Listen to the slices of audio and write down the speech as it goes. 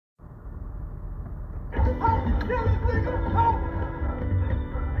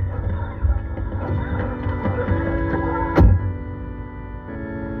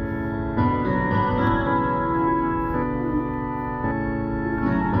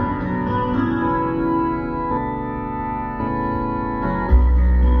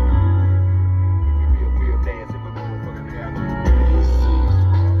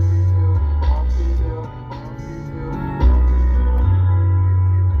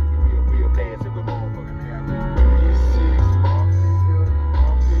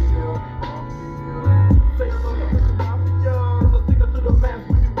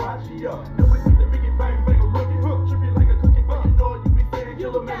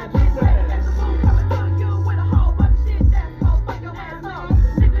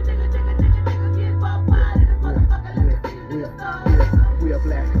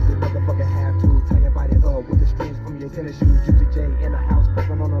tennis shoes, Juicy J in the house,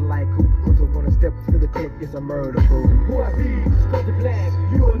 puffing on a light coupe. Also gonna step to the clip, it's a murder fool. Who I be, cut the black.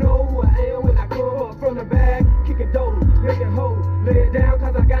 You don't know who I am when I come up from the bag. Kicking dough, making hoes, lay it down,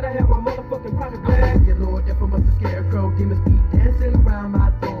 cause I gotta have my motherfucking private bag. Yeah, Lord, if I'm a scarecrow, demons be dancing around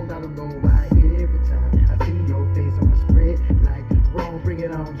my throne. I don't know why every time I see your face, I'ma spread like wrong, bring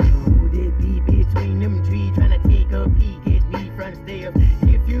it on. Would it be between them trees, trying to take a peek at me front stairs?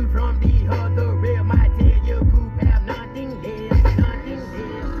 If you from the other realm, I tell you, coop have nothing there, nothing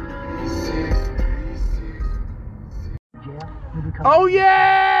there. Oh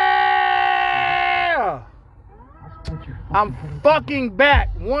yeah! I'm fucking back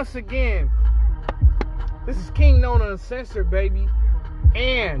once again. This is King Known Uncensored, baby.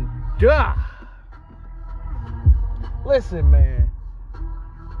 And listen, man.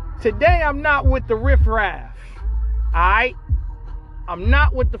 Today I'm not with the riffraff. Alright? I'm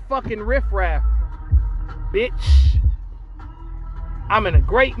not with the fucking riffraff, bitch. I'm in a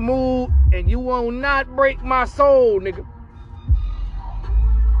great mood, and you will not break my soul, nigga.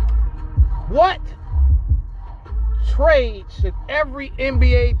 What trade should every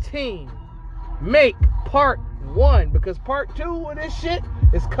NBA team make part 1? Because part 2 of this shit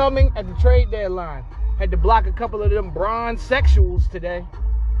is coming at the trade deadline. Had to block a couple of them bronze sexuals today.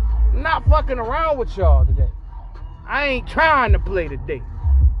 Not fucking around with y'all today. I ain't trying to play today.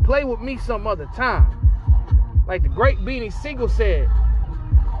 Play with me some other time. Like the great Beanie Siegel said,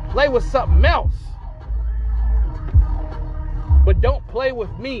 play with something else. But don't play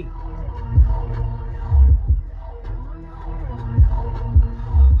with me.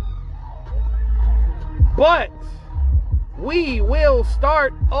 But we will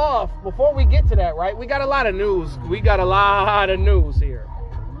start off, before we get to that, right? We got a lot of news. We got a lot of news here.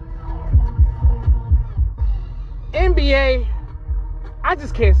 NBA, I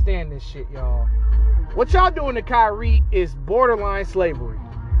just can't stand this shit, y'all. What y'all doing to Kyrie is borderline slavery.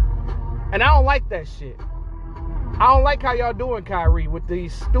 And I don't like that shit. I don't like how y'all doing Kyrie with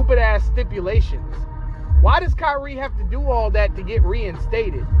these stupid ass stipulations. Why does Kyrie have to do all that to get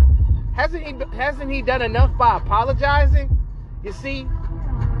reinstated? Hasn't he done enough by apologizing? You see,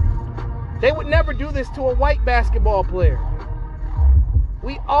 they would never do this to a white basketball player.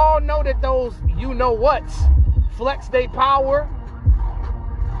 We all know that those you-know-whats flex their power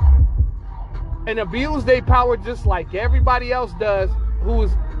and abuse their power just like everybody else does who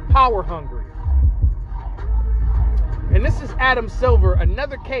is power hungry. And this is Adam Silver,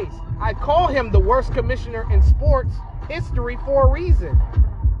 another case. I call him the worst commissioner in sports history for a reason.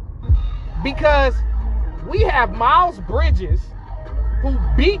 Because we have Miles Bridges, who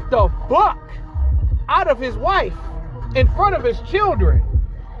beat the fuck out of his wife in front of his children,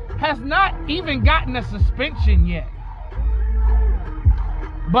 has not even gotten a suspension yet.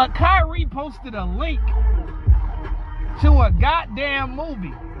 But Kyrie posted a link to a goddamn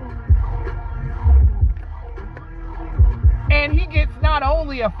movie. And he gets not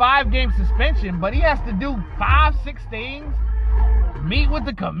only a 5-game suspension, but he has to do 5-6 things. Meet with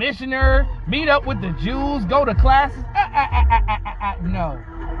the commissioner, meet up with the Jews, go to classes. No.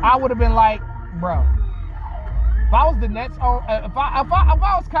 I would have been like, bro, if I was the Nets, if I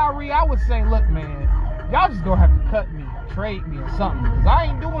was Kyrie, I would say, look, man, y'all just gonna have to cut me, trade me or something, because I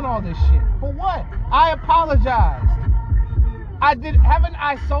ain't doing all this shit. For what? I apologized. Haven't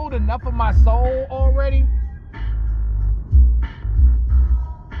I sold enough of my soul already?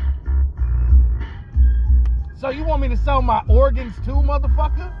 So you want me to sell my organs too,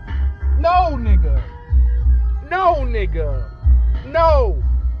 motherfucker? No, nigga. No, nigga. No.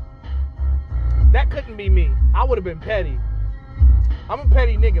 That couldn't be me. I would have been petty. I'm a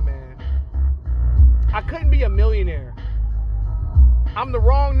petty nigga, man. I couldn't be a millionaire. I'm the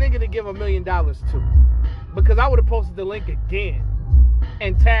wrong nigga to give $1 million to. Because I would have posted the link again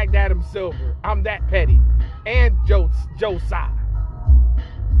and tagged Adam Silver. I'm that petty. and Josiah.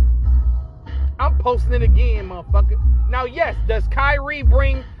 I'm posting it again, motherfucker. Now, yes, does Kyrie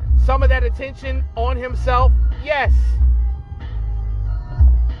bring some of that attention on himself? Yes.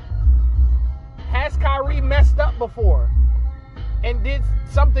 Has Kyrie messed up before and did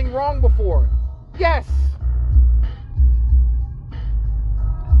something wrong before? Yes.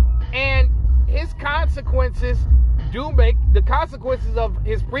 And his consequences the consequences of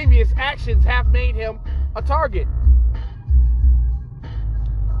his previous actions have made him a target.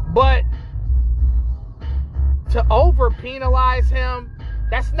 But to over penalize him,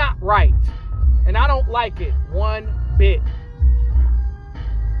 that's not right. And I don't like it one bit.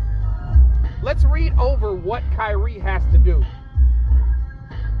 Let's read over what Kyrie has to do.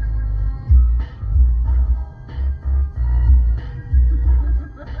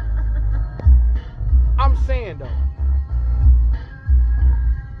 I'm saying though,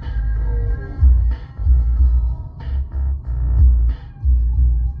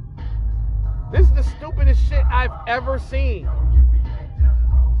 this is the stupidest shit I've ever seen.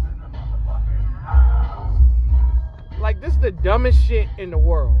 Like, this is the dumbest shit in the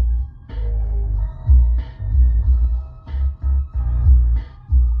world.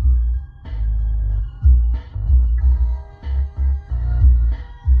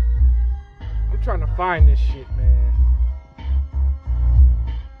 I'm trying to find this shit, man.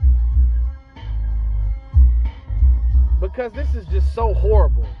 Because this is just so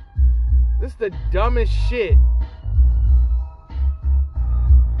horrible. This is the dumbest shit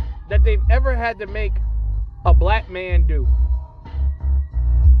that they've ever had to make a black man do.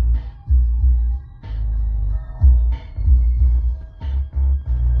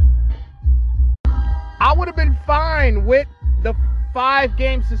 I would have been fine with the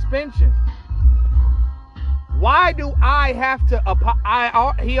 5-game suspension. Why do I have to?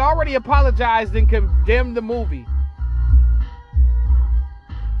 He already apologized and condemned the movie.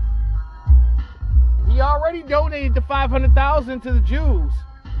 He already donated the $500,000 to the Jews.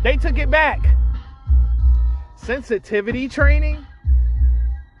 They took it back. Sensitivity training?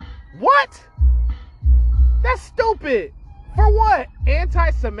 What? That's stupid. For what?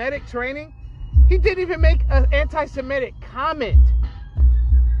 Anti-Semitic training? He didn't even make an anti-Semitic comment.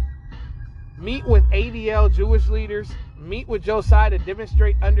 Meet with ADL Jewish leaders. Meet with Josiah to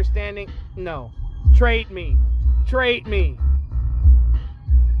demonstrate understanding. No. Trade me. Trade me.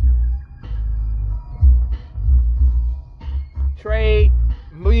 Trade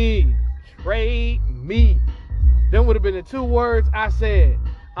me. Trade me. Them would have been the 2 words I said.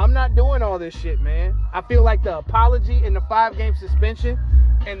 I'm not doing all this shit, man. I feel like the apology and the 5-game suspension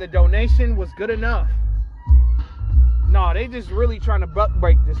and the donation was good enough. No, they just really trying to buck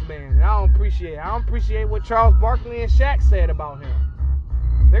break this man. And I don't appreciate it. I don't appreciate what Charles Barkley and Shaq said about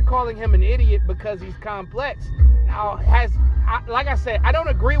him. They're calling him an idiot because he's complex. Now, like I said, I don't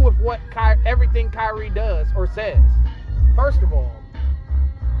agree with what everything Kyrie does or says. First of all,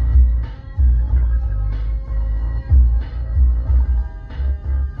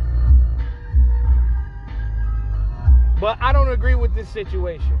 but I don't agree with this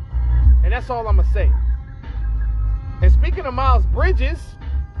situation. And that's all I'm going to say. And speaking of Miles Bridges,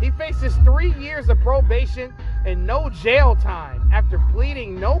 he faces 3 years of probation and no jail time after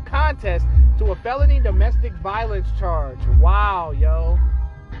pleading no contest to a felony domestic violence charge. Wow, yo.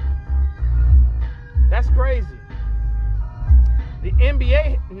 That's crazy. The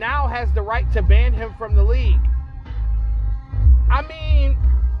NBA now has the right to ban him from the league. I mean,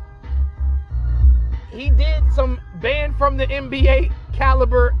 he did some ban from the NBA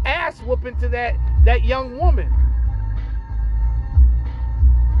caliber ass whooping to that young woman.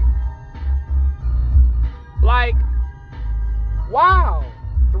 Like, wow.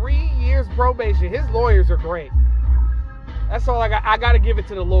 3 years probation. His lawyers are great. That's all I got. I got to give it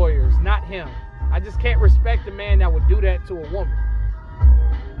to the lawyers, not him. I just can't respect a man that would do that to a woman.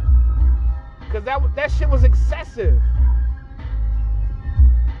 Because that shit was excessive.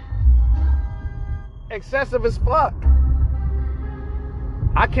 Excessive as fuck.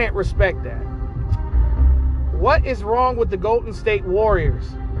 I can't respect that. What is wrong with the Golden State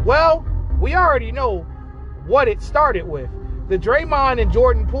Warriors? Well, we already know what it started with. The Draymond and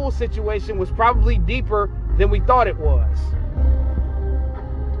Jordan Poole situation was probably deeper than we thought it was.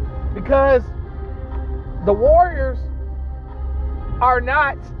 Because the Warriors are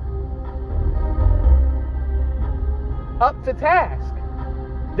not up to task.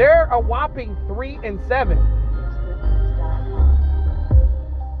 They're a whopping 3-7.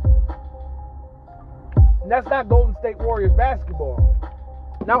 And that's not Golden State Warriors basketball.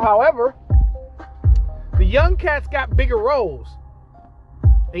 Now, however, the young cats got bigger roles.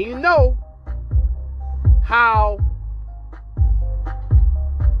 And you know how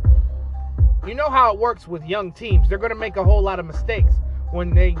it works with young teams. They're going to make a whole lot of mistakes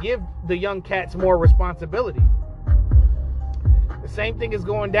when they give the young cats more responsibility. The same thing is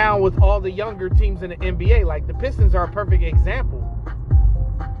going down with all the younger teams in the NBA. Like the Pistons are a perfect example.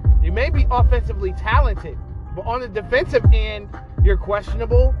 You may be offensively talented, but on the defensive end, you're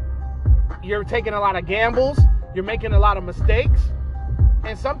questionable. You're taking a lot of gambles. You're making a lot of mistakes.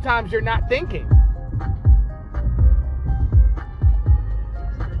 And sometimes you're not thinking.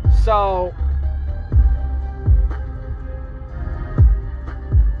 So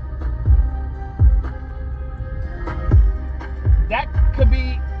that could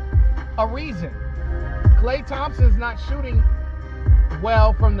be a reason. Klay Thompson's not shooting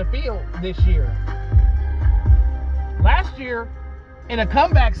well from the field this year. Last year, in a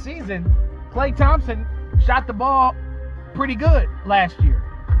comeback season, Klay Thompson shot the ball pretty good last year.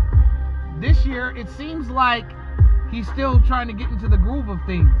 This year, it seems like he's still trying to get into the groove of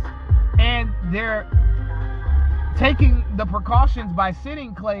things. And they're taking the precautions by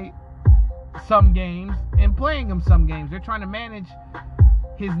sitting Klay some games and playing him some games. They're trying to manage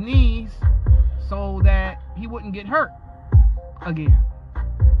his knees so that he wouldn't get hurt again.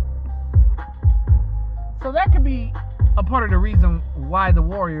 So that could be a part of the reason why the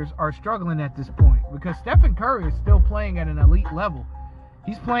Warriors are struggling at this point, because Stephen Curry is still playing at an elite level.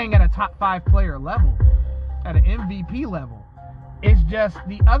 He's playing at a top 5 player level, at an MVP level. It's just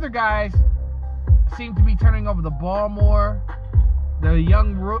the other guys seem to be turning over the ball more. The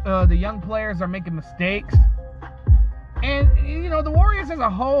young players are making mistakes. And, the Warriors as a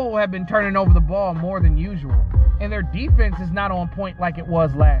whole have been turning over the ball more than usual. And their defense is not on point like it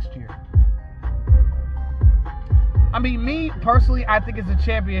was last year. I mean, me personally, I think it's a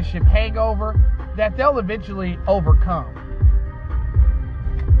championship hangover that they'll eventually overcome.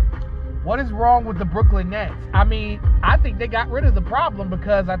 What is wrong with the Brooklyn Nets? I mean, I think they got rid of the problem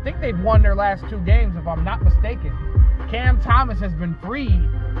because I think they've won their last 2 games, if I'm not mistaken. Cam Thomas has been freed.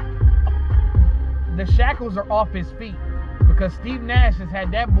 The shackles are off his feet because Steve Nash has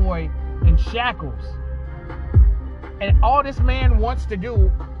had that boy in shackles. And all this man wants to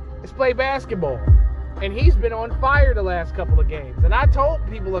do is play basketball. And he's been on fire the last couple of games. And I told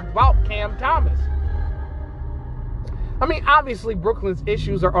people about Cam Thomas. I mean, obviously, Brooklyn's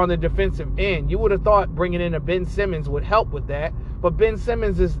issues are on the defensive end. You would have thought bringing in a Ben Simmons would help with that. But Ben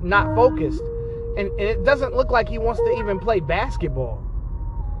Simmons is not focused. And it doesn't look like he wants to even play basketball.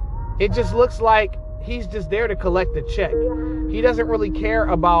 It just looks like he's just there to collect a check. He doesn't really care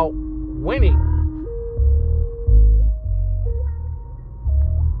about winning.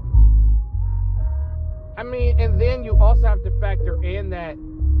 I mean, and then you also have to factor in that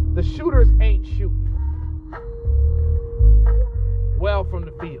the shooters ain't shooting well from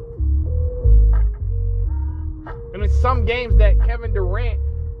the field. And in some games that Kevin Durant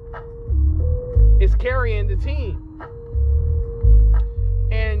is carrying the team.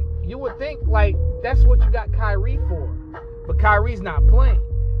 And you would think, like, that's what you got Kyrie for. But Kyrie's not playing.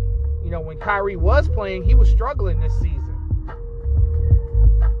 When Kyrie was playing, he was struggling this season.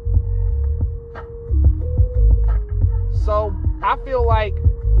 So I feel like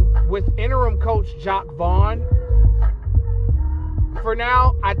with interim coach Jacques Vaughn, for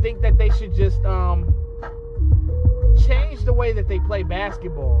now, I think that they should just change the way that they play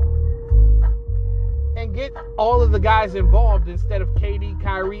basketball and get all of the guys involved instead of KD,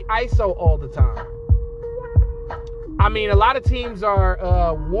 Kyrie, ISO all the time. I mean, a lot of teams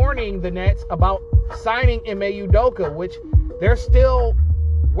are warning the Nets about signing Ime Udoka, which they're still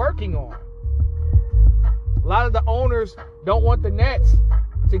working on. A lot of the owners don't want the Nets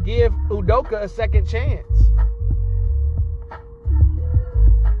to give Udoka a second chance.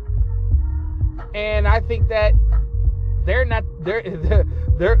 And I think that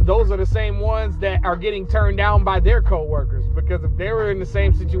those are the same ones that are getting turned down by their co-workers, because if they were in the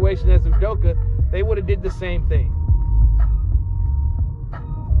same situation as Udoka, they would have did the same thing.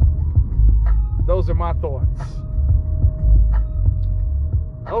 Those are my thoughts.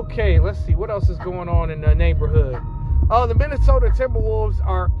 Okay, let's see. What else is going on in the neighborhood? Oh, the Minnesota Timberwolves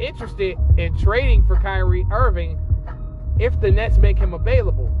are interested in trading for Kyrie Irving if the Nets make him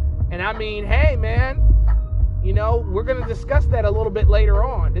available. And I mean, hey, man, we're going to discuss that a little bit later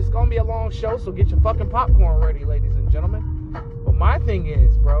on. This is going to be a long show, so get your fucking popcorn ready, ladies and gentlemen. But my thing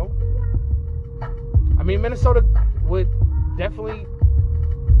is, bro, I mean, Minnesota would definitely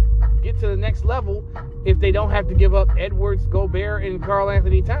get to the next level if they don't have to give up Edwards, Gobert, and Karl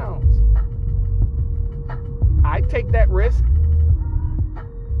Anthony Towns. I'd take that risk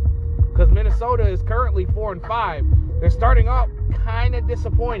because Minnesota is currently 4-5. They're starting off kind of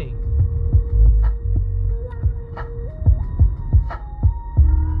disappointing.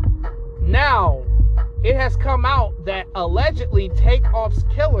 Now, it has come out that allegedly Takeoff's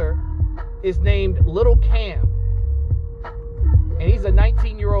killer is named Little Cam. And he's a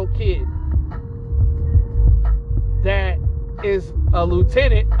 19-year-old kid that is a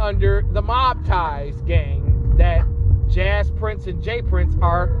lieutenant under the Mob Ties gang that Jazz Prince and Jay Prince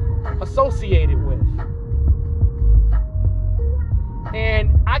are associated with.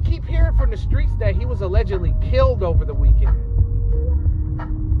 And I keep hearing from the streets that he was allegedly killed over the weekend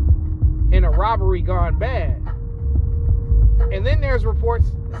in a robbery gone bad. And then there's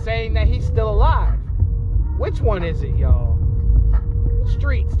reports saying that he's still alive. Which one is it, y'all?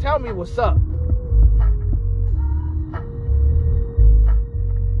 Streets, tell me what's up.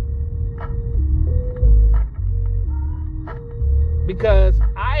 Because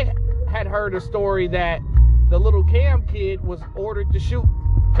I had heard a story that the Little Cam kid was ordered to shoot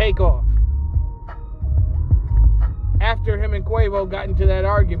Takeoff after him and Quavo got into that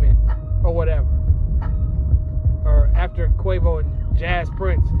argument or whatever, or after Quavo and Jazz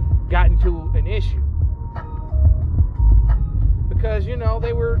Prince got into an issue, because you know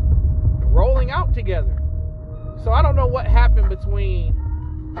they were rolling out together. So I don't know what happened between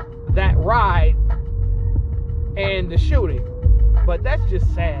that ride and the shooting, but that's just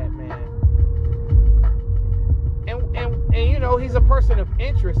sad, man. And you know, he's a person of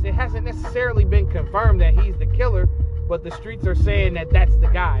interest. It hasn't necessarily been confirmed that he's the killer, but the streets are saying that that's the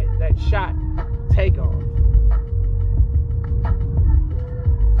guy that shot Takeoff.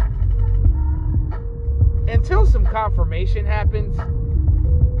 Until some confirmation happens,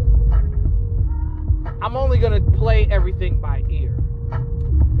 I'm only going to play everything by ear.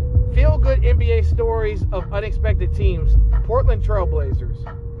 Feel-good NBA stories of unexpected teams. Portland Trailblazers.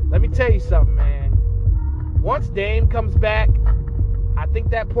 Let me tell you something, man. Once Dame comes back, I think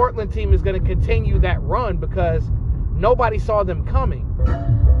that Portland team is going to continue that run because nobody saw them coming.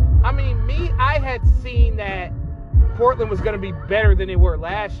 I mean, I had seen that Portland was going to be better than they were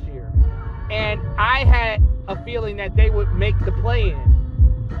last year. And I had a feeling that they would make the play-in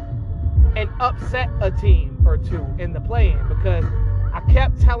and upset a team or two in the play-in, because I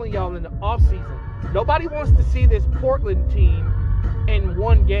kept telling y'all in the offseason, nobody wants to see this Portland team in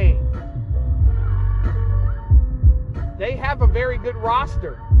one game. They have a very good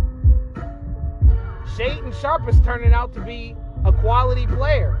roster. Shaedon Sharpe is turning out to be a quality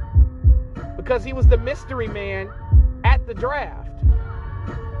player because he was the mystery man at the draft.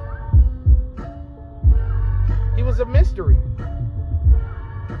 He was a mystery.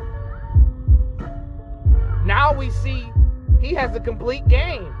 Now we see he has a complete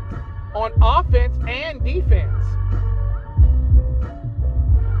game on offense and defense.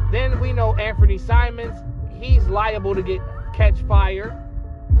 Then we know Anthony Simons, he's liable to catch fire.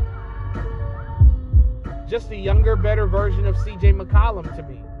 Just a younger, better version of CJ McCollum to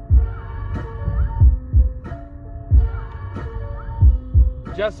me.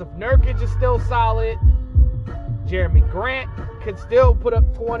 Jusuf Nurkic is still solid. Jeremy Grant could still put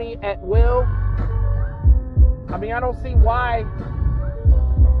up 20 at will. I mean, I don't see why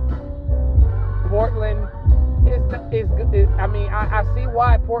Portland is I mean, I see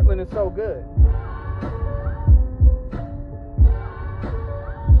why Portland is so good.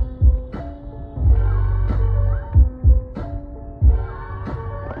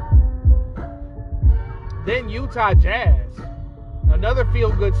 Then Utah Jazz, another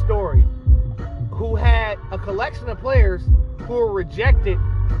feel-good story, who had a collection of players who were rejected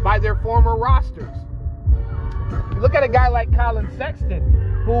by their former rosters. You look at a guy like Colin Sexton,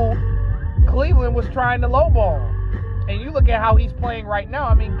 who Cleveland was trying to lowball. And you look at how he's playing right now.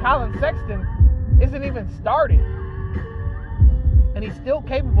 I mean, Colin Sexton isn't even starting. And he's still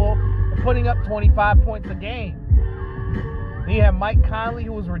capable of putting up 25 points a game. Then you have Mike Conley,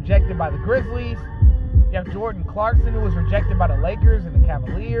 who was rejected by the Grizzlies. You have Jordan Clarkson, who was rejected by the Lakers and the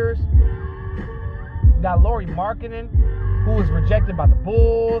Cavaliers. You got Lauri Markkanen, who was rejected by the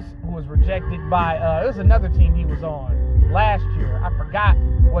Bulls, who was rejected by, there was another team he was on last year. I forgot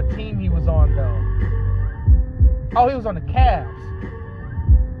what team he was on, though. Oh, he was on the Cavs.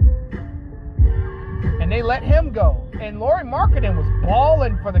 And they let him go. And Lauri Markkanen was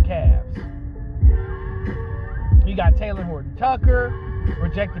balling for the Cavs. You got Taylor Horton-Tucker,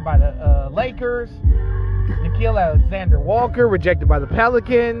 rejected by the Lakers. Nickeil Alexander-Walker, rejected by the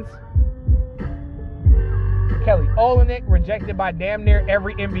Pelicans. Kelly Olynyk, rejected by damn near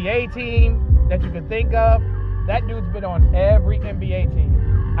every NBA team that you can think of. That dude's been on every NBA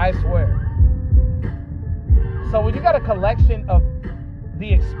team, I swear. So when you got a collection of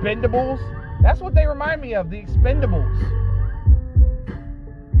the Expendables, that's what they remind me of, the Expendables.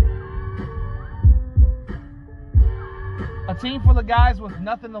 A team full of guys with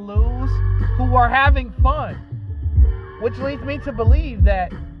nothing to lose who are having fun. Which leads me to believe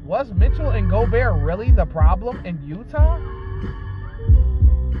that, was Mitchell and Gobert really the problem in Utah?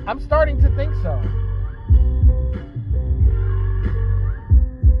 I'm starting to think so.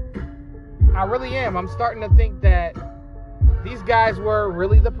 I really am. I'm starting to think that these guys were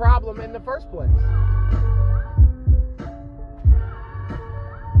really the problem in the first place.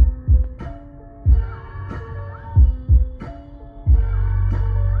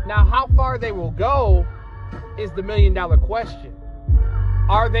 Now, how far they will go is the million-dollar question.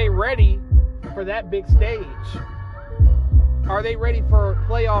 Are they ready for that big stage? Are they ready for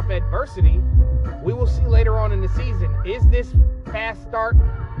playoff adversity? We will see later on in the season. Is this fast start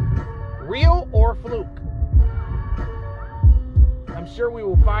real or fluke? I'm sure we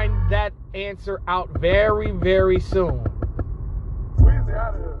will find that answer out very, very soon.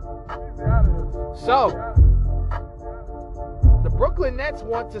 So, the Brooklyn Nets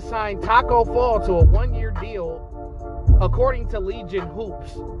want to sign Taco Fall to a one-year deal, according to Legion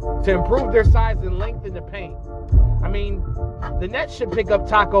Hoops, to improve their size and length in the paint. I mean, the Nets should pick up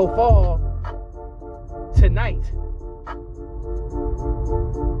Taco Fall tonight.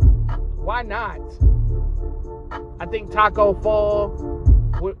 Why not? I think Taco Fall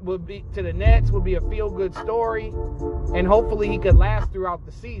would be to the Nets would be a feel-good story, and hopefully he could last throughout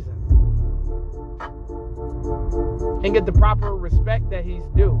the season and get the proper respect that he's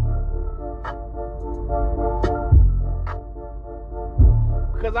due.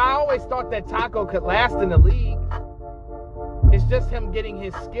 Because I always thought that Taco could last in the league. It's just him getting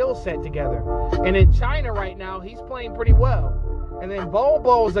his skill set together. And in China right now, he's playing pretty well. And then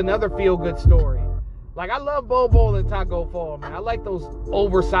Bobo's another feel-good story. Like, I love Bobo and Taco Fall, man. I like those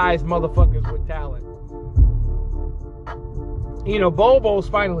oversized motherfuckers with talent. You know, Bobo's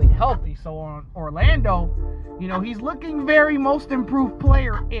finally healthy. So on Orlando, you know, he's looking very most improved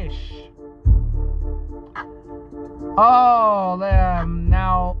player-ish. Oh,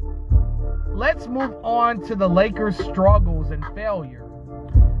 now let's move on to the Lakers' struggles and failure.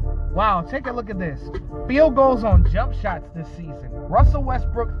 Wow, take a look at this. Field goals on jump shots this season. Russell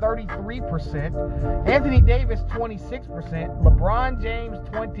Westbrook, 33%. Anthony Davis, 26%. LeBron James,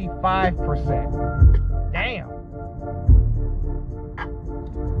 25%. Damn.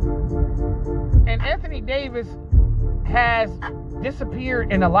 And Anthony Davis has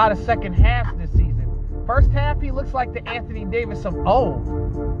disappeared in a lot of second halves this season. First half, he looks like the Anthony Davis of old.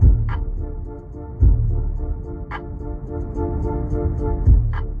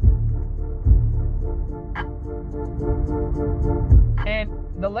 And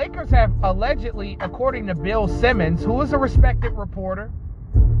the Lakers have allegedly, according to Bill Simmons, who is a respected reporter,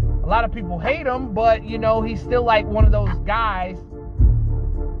 a lot of people hate him, but, you know, he's still like one of those guys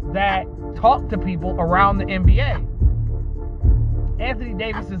that talk to people around the NBA. Anthony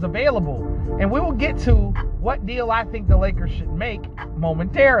Davis is available. And we will get to what deal I think the Lakers should make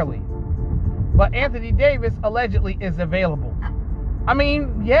momentarily. But Anthony Davis allegedly is available. I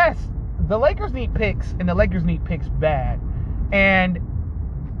mean, yes, the Lakers need picks, and the Lakers need picks bad. And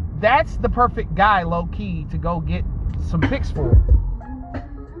that's the perfect guy, low-key, to go get some picks for.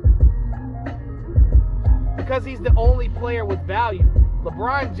 Because he's the only player with value.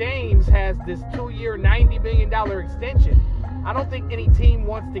 LeBron James has this 2-year, $90 million extension. I don't think any team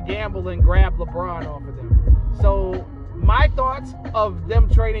wants to gamble and grab LeBron off of them. So my thoughts of them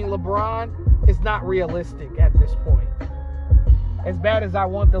trading LeBron is not realistic at this point. As bad as I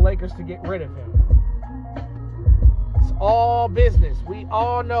want the Lakers to get rid of him. It's all business. We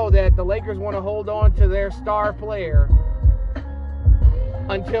all know that the Lakers want to hold on to their star player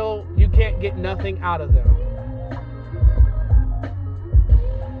until you can't get nothing out of them.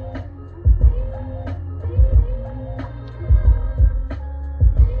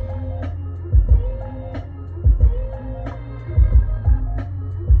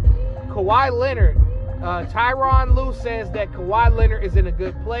 Kawhi Leonard, Tyronn Lue says that Kawhi Leonard is in a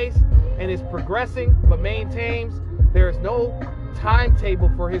good place and is progressing, but maintains there is no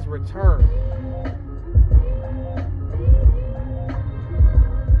timetable for his return.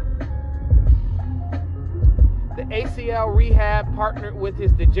 The ACL rehab, partnered with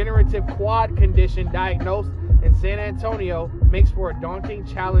his degenerative quad condition diagnosed in San Antonio, makes for a daunting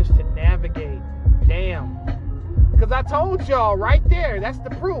challenge to navigate. Damn. Because I told y'all right there, that's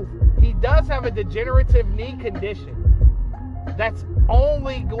the proof. He does have a degenerative knee condition that's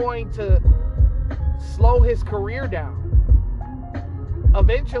only going to slow his career down.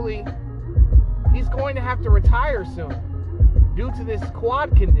 Eventually, he's going to have to retire soon due to this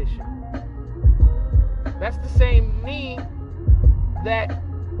quad condition. That's the same knee that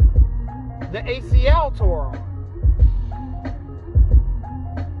the ACL tore on.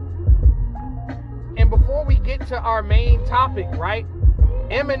 before we get to our main topic, right?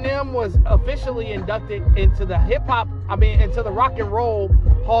 Eminem was officially inducted into the into the Rock and Roll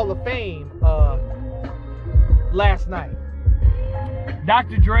Hall of Fame last night.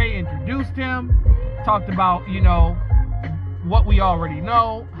 Dr. Dre introduced him, talked about, what we already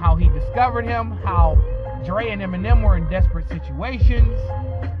know, how he discovered him, how Dre and Eminem were in desperate situations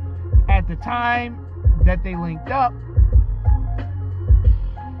at the time that they linked up,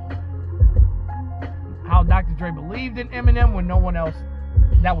 how Dr. Dre believed in Eminem when no one else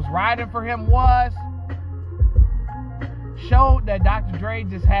that was riding for him was. Showed that Dr. Dre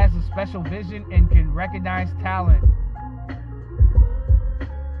just has a special vision and can recognize talent.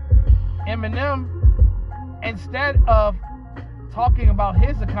 Eminem, instead of talking about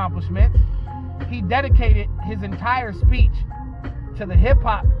his accomplishments, he dedicated his entire speech to the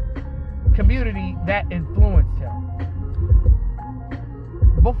hip-hop community that influenced him.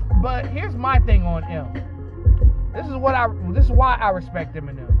 But here's my thing on him. This is why I respect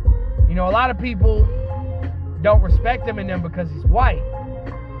Eminem. A lot of people don't respect Eminem because he's white.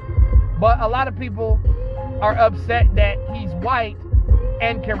 But a lot of people are upset that he's white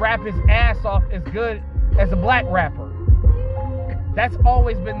and can rap his ass off as good as a black rapper. That's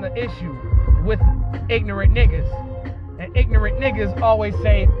always been the issue with ignorant niggas. And ignorant niggas always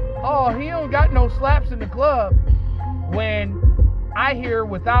say, oh, he don't got no slaps in the club. When I hear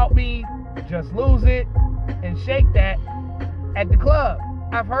Without Me, Just Lose It, and Shake That at the club.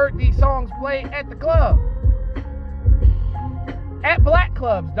 I've heard these songs played at the club. At black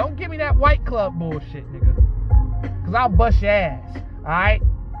clubs. Don't give me that white club bullshit, nigga. Because I'll bust your ass. Alright?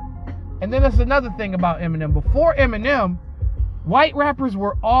 And then there's another thing about Eminem. Before Eminem, white rappers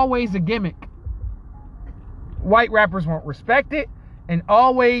were always a gimmick. White rappers weren't respected and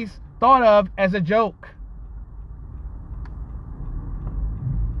always thought of as a joke.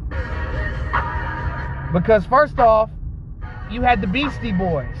 Because first off, you had the Beastie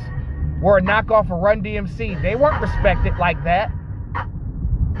Boys, were a knockoff of Run DMC. They weren't respected like that.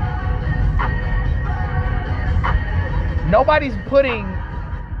 Nobody's putting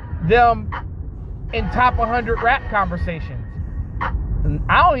them in top 100 rap conversations.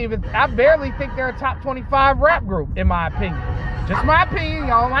 I barely think they're a top 25 rap group, in my opinion. Just my opinion,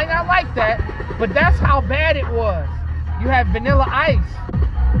 y'all might not like that, but that's how bad it was. You had Vanilla Ice,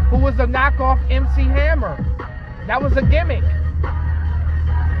 who was a knockoff MC Hammer. That was a gimmick.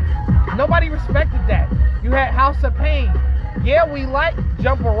 Nobody respected that. You had House of Pain. Yeah, we like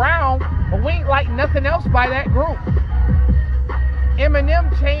Jump Around, but we ain't like nothing else by that group.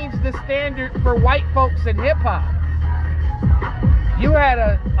 Eminem changed the standard for white folks in hip-hop. You had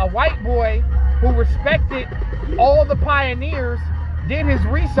a white boy who respected all the pioneers, did his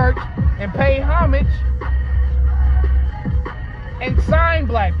research, and paid homage, and signed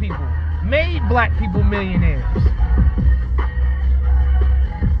black people, made black people millionaires.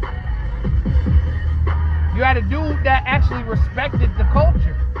 You had a dude that actually respected the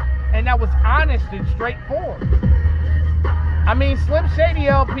culture, and that was honest and straightforward. I mean, Slim Shady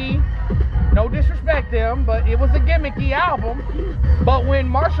LP, no disrespect to him, but it was a gimmicky album. But when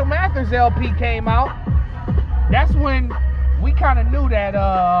Marshall Mathers LP came out, that's when we kind of knew that,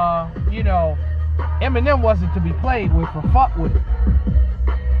 Eminem wasn't to be played with or fucked with.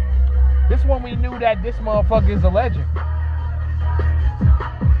 This one we knew that this motherfucker is a legend.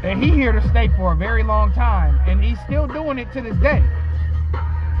 And he here to stay for a very long time. And he's still doing it to this day.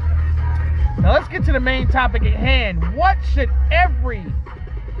 Now let's get to the main topic at hand. What should every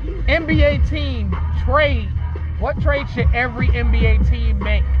NBA team trade? What trade should every NBA team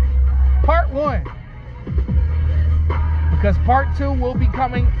make? Part 1. Because part 2 will be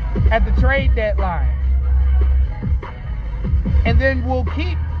coming at the trade deadline. And then we'll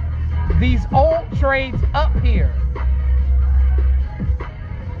keep these old trades up here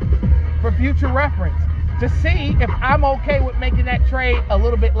for future reference to see if I'm okay with making that trade a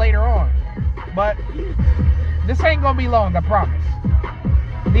little bit later on. But this ain't gonna be long, I promise.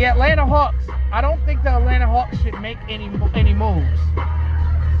 The Atlanta Hawks, I don't think the Atlanta Hawks should make any moves.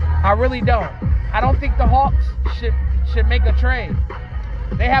 I really don't. I don't think the Hawks should make a trade.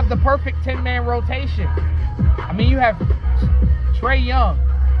 They have the perfect 10-man rotation. I mean, you have Trae Young,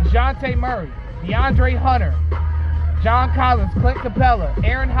 DeJounte Murray, DeAndre Hunter, John Collins, Clint Capella,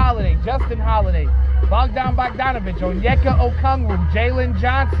 Aaron Holiday, Justin Holiday, Bogdan Bogdanovic, Onyeka Okongwu, Jalen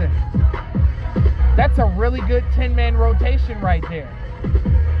Johnson. That's a really good 10-man rotation right there.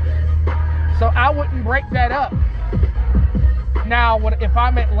 So I wouldn't break that up. Now, if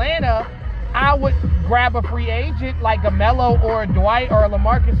I'm Atlanta, I would grab a free agent like a Melo or a Dwight or a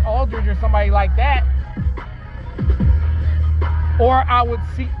LaMarcus Aldridge or somebody like that. Or I would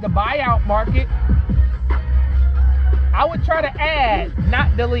seek the buyout market I would try to add,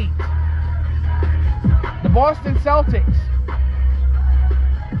 not delete. The Boston Celtics.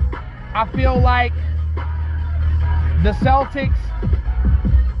 I feel like the Celtics,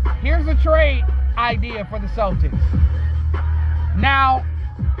 here's a trade idea for the Celtics. Now,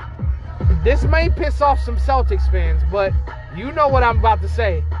 this may piss off some Celtics fans, but you know what I'm about to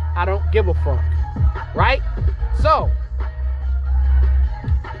say. I don't give a fuck. Right? So,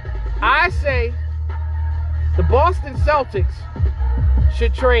 I say the Boston Celtics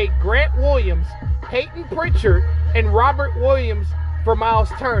should trade Grant Williams, Peyton Pritchard, and Robert Williams for Miles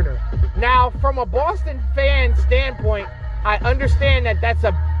Turner. Now, from a Boston fan standpoint, I understand that that's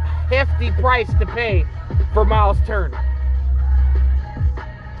a hefty price to pay for Miles Turner.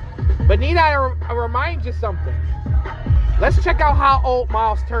 But need I remind you something? Let's check out how old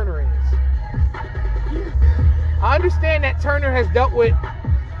Miles Turner is. I understand that Turner has dealt with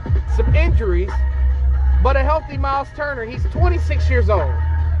some injuries, but a healthy Miles Turner, he's 26 years old.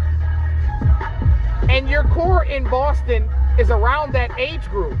 And your core in Boston is around that age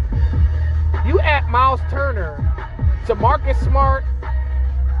group. You add Miles Turner to Marcus Smart,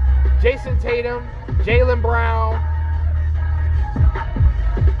 Jason Tatum, Jaylen Brown,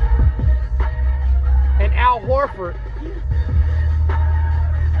 and Al Horford.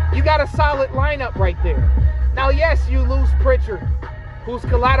 You got a solid lineup right there. Now, yes, you lose Pritchard, who's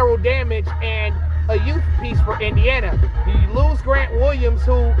collateral damage and a youth piece for Indiana. You lose Grant Williams,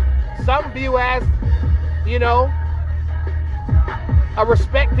 who some view as, you know, a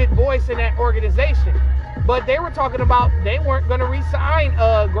respected voice in that organization. But they were talking about they weren't going to re-sign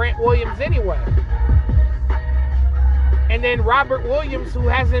Grant Williams anyway. And then Robert Williams, who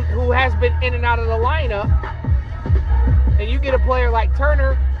has been in and out of the lineup, and you get a player like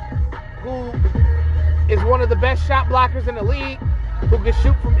Turner, who is one of the best shot blockers in the league, who can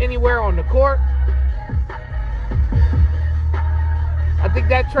shoot from anywhere on the court. I think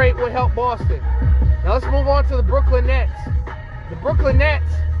that trade would help Boston. Now let's move on to the Brooklyn Nets. The Brooklyn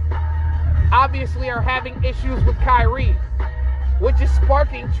Nets obviously are having issues with Kyrie, which is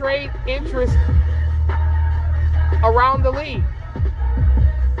sparking trade interest around the league.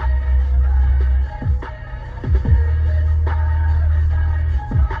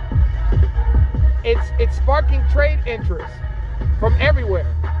 It's sparking trade interest from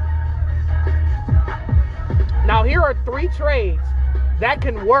everywhere. Now here are 3 trades that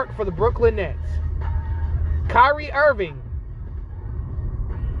can work for the Brooklyn Nets. Kyrie Irving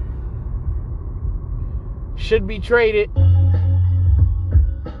should be traded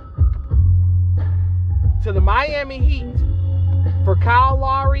to the Miami Heat for Kyle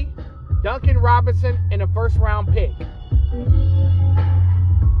Lowry, Duncan Robinson, and a first-round pick.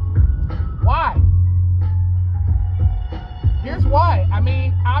 Why? Here's why. I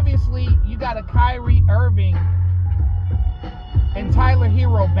mean, obviously, you got a Kyrie Irving and Tyler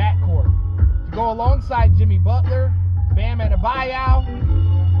Hero backcourt to go alongside Jimmy Butler, Bam Adebayo,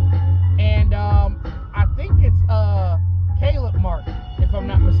 and I think it's Caleb Martin, if I'm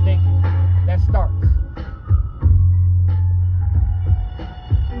not mistaken, that starts.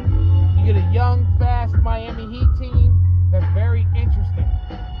 You get a young, fast Miami Heat team that's very interesting.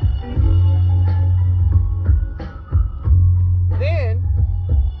 Then,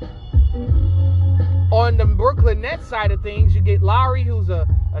 on the Brooklyn Nets side of things, you get Lowry, who's an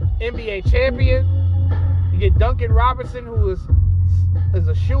NBA champion. You get Duncan Robinson, who is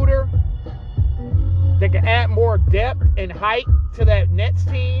a shooter that can add more depth and height to that Nets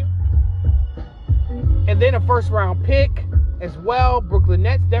team. And then a first-round pick as well. Brooklyn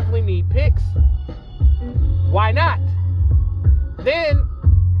Nets definitely need picks. Why not? Then,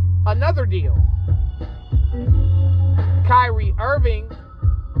 another deal. Kyrie Irving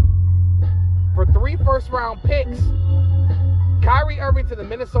for 3 first-round picks. Kyrie Irving to the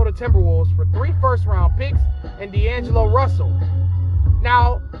Minnesota Timberwolves for 3 first-round picks and D'Angelo Russell.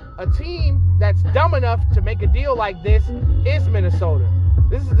 Now, a team that's dumb enough to make a deal like this is Minnesota.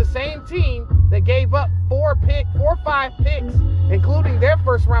 This is the same team that gave up 4 or 5 picks, including their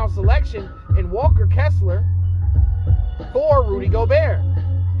first-round selection in Walker Kessler, for Rudy Gobert,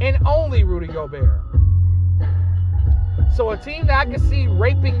 and only Rudy Gobert. So a team that I can see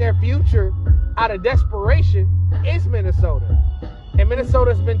raping their future out of desperation is Minnesota. And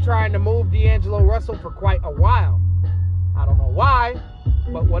Minnesota's been trying to move D'Angelo Russell for quite a while. I don't know why,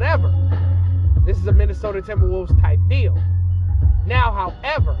 but whatever. This is a Minnesota Timberwolves type deal. Now,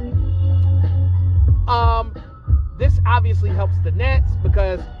 however, this obviously helps the Nets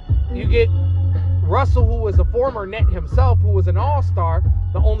because you get Russell, who was a former Net himself, who was an all-star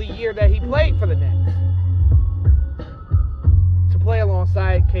the only year that he played for the Nets, to play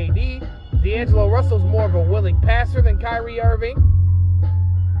alongside KD, D'Angelo Russell's more of a willing passer than Kyrie Irving.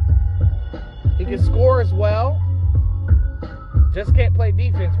 He can score as well. Just can't play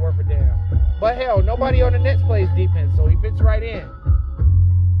defense worth a damn. But hell, nobody on the Nets plays defense, so he fits right in.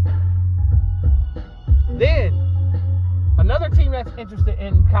 Then, another team that's interested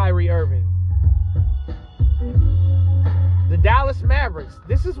in Kyrie Irving, the Dallas Mavericks.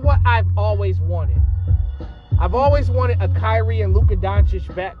 This is what I've always wanted. I've always wanted a Kyrie and Luka Doncic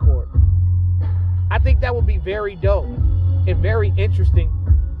backcourt. I think that would be very dope and very interesting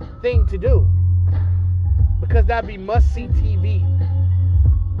thing to do, because that'd be must-see TV.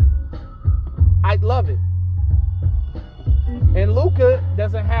 I'd love it. And Luka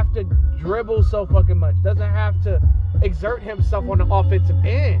doesn't have to dribble so fucking much, doesn't have to exert himself on the offensive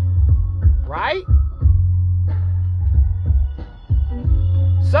end, right?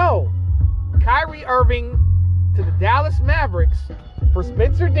 So, Kyrie Irving to the Dallas Mavericks for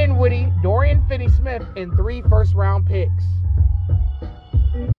Spencer Dinwiddie, Dorian Finney-Smith, and 3 first-round picks.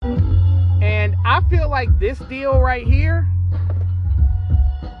 And I feel like this deal right here,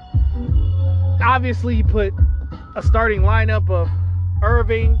 obviously you put a starting lineup of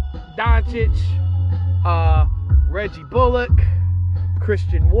Irving, Doncic, Reggie Bullock,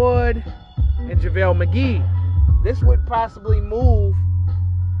 Christian Wood, and JaVale McGee. This would possibly move.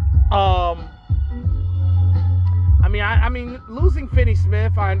 I mean, losing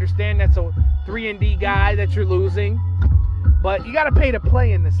Finney-Smith, I understand that's a 3-and-D guy that you're losing, but you got to pay to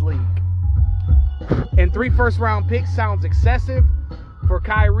play in this league. And 3 first-round picks sounds excessive for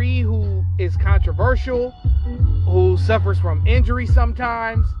Kyrie, who is controversial, who suffers from injury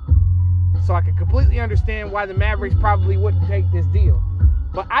sometimes. So I can completely understand why the Mavericks probably wouldn't take this deal.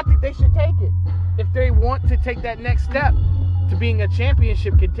 But I think they should take it. If they want to take that next step to being a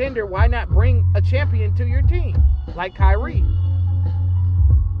championship contender, why not bring a champion to your team, like Kyrie?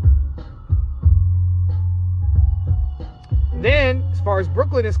 Then, as far as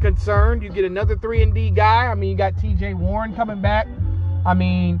Brooklyn is concerned, you get another 3-and-D guy. I mean, you got TJ Warren coming back. I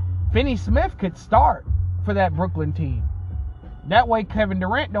mean, Finney-Smith could start for that Brooklyn team. That way, Kevin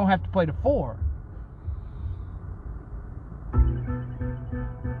Durant don't have to play the 4.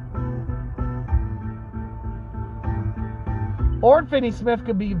 Or Finney-Smith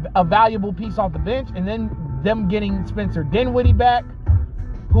could be a valuable piece off the bench, and then them getting Spencer Dinwiddie back,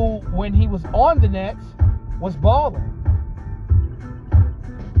 who, when he was on the Nets, was balling.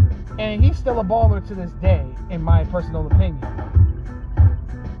 And he's still a baller to this day, in my personal opinion.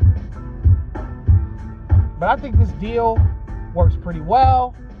 But I think this deal works pretty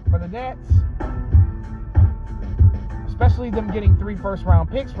well for the Nets, especially them getting 3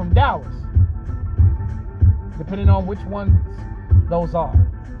 first-round picks from Dallas, depending on which ones those are.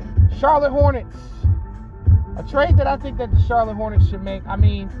 Charlotte Hornets, a trade that I think that the Charlotte Hornets should make. I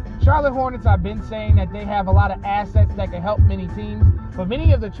mean, Charlotte Hornets, I've been saying that they have a lot of assets that can help many teams, but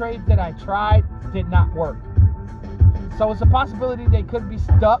many of the trades that I tried did not work. So it's a possibility they could be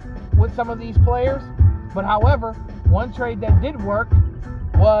stuck with some of these players. But however, one trade that did work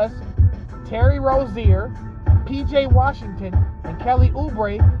was Terry Rozier, P.J. Washington, and Kelly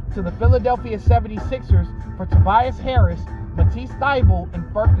Oubre to the Philadelphia 76ers for Tobias Harris, Matisse Thybulle,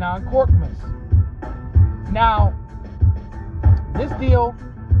 and Ferdinand Korkmaz. Now, this deal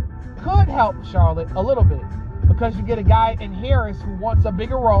could help Charlotte a little bit, because you get a guy in Harris who wants a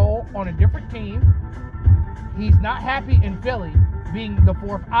bigger role on a different team. He's not happy in Philly being the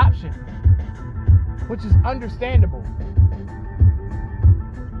 4th option, which is understandable.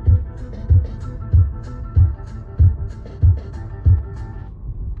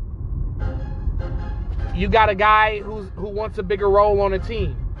 You got a guy who wants a bigger role on a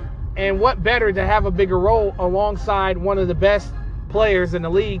team. And what better to have a bigger role alongside one of the best players in the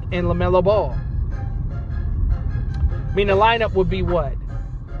league in LaMelo Ball? I mean, the lineup would be what?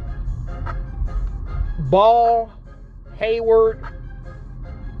 Ball, Hayward,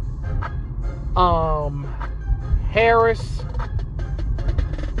 Harris,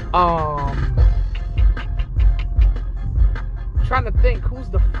 trying to think who's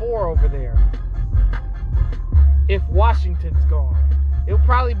the 4 over there. If Washington's gone, it'll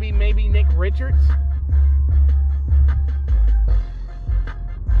probably be maybe Nick Richards.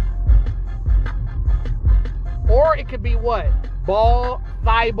 Or it could be what? Ball,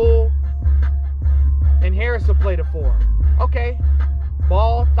 Thybulle, and Harris will play the 4. Okay.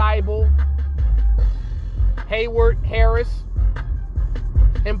 Ball, Thybulle, Hayward, Harris,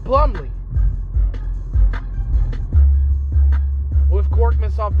 and Plumlee. With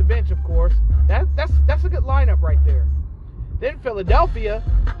Korkmaz off the bench, of course. That's a good lineup right there. Then Philadelphia,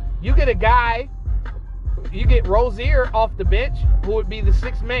 you get a guy, you get Rozier off the bench, who would be the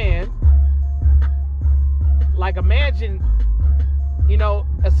 6th man, Like imagine, you know,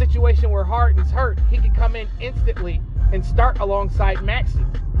 a situation where Harden's hurt. He can come in instantly and start alongside Maxey.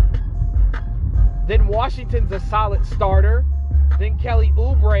 Then Washington's a solid starter. Then Kelly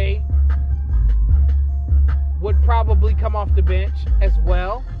Oubre would probably come off the bench as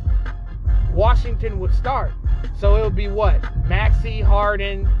well. Washington would start. So it would be what? Maxey,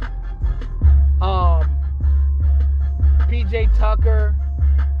 Harden, PJ Tucker,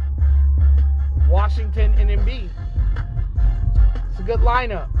 Washington, and Embiid. It's a good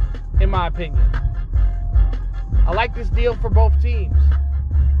lineup, in my opinion. I like this deal for both teams.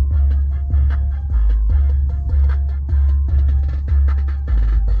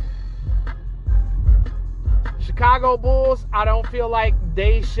 Chicago Bulls, I don't feel like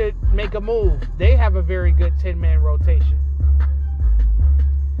they should make a move. They have a very good 10-man rotation.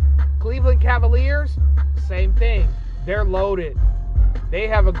 Cleveland Cavaliers, same thing. They're loaded. They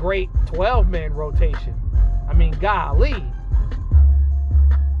have a great 12-man rotation. I mean, golly.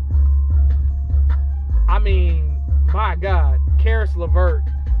 I mean, my God. Karis LeVert.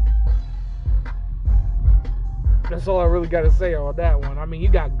 That's all I really got to say on that one. I mean, you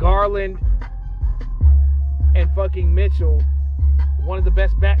got Garland and fucking Mitchell, one of the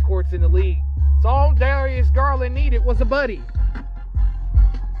best backcourts in the league. So all Darius Garland needed was a buddy.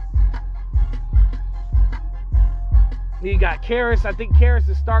 You got Karis. I think Karis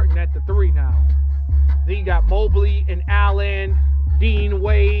is starting at the 3 now. Then you got Mobley and Allen, Dean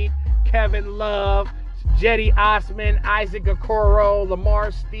Wade, Kevin Love, Jetty Osman, Isaac Okoro,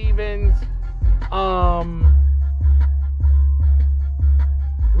 Lamar Stevens,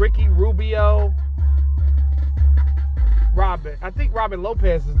 Ricky Rubio, Robin. I think Robin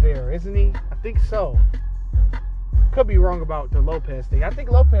Lopez is there, isn't he? I think so. Could be wrong about the Lopez thing. I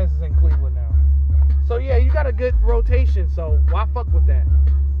think Lopez is in Cleveland now. So yeah, you got a good rotation, so why fuck with that?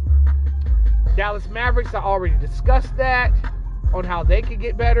 Dallas Mavericks, I already discussed that on how they could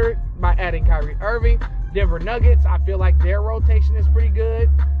get better by adding Kyrie Irving. Denver Nuggets, I feel like their rotation is pretty good.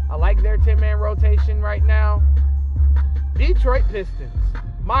 I like their 10-man rotation right now. Detroit Pistons,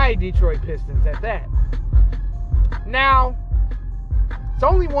 my Detroit Pistons at that. Now, it's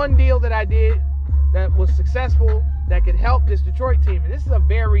only one deal that I did that was successful that could help this Detroit team, and this is a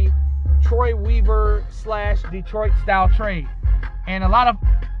very Troy Weaver / Detroit style trade, and a lot of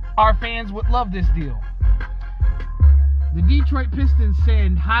our fans would love this deal. The Detroit Pistons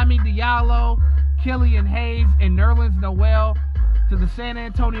send Jaime Diallo, Killian Hayes, and Nerlens Noel to the San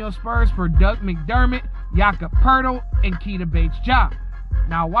Antonio Spurs for Doug McDermott, Jakob Poeltl, and Keita Bates-Diop.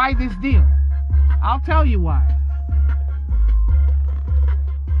 Now, why this deal? I'll tell you why.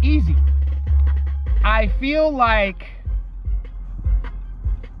 Easy. I feel like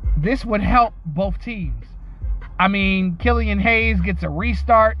this would help both teams. I mean, Killian Hayes gets a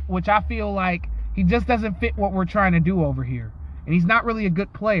restart, which I feel like he just doesn't fit what we're trying to do over here. And he's not really a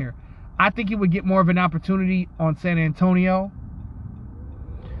good player. I think he would get more of an opportunity on San Antonio.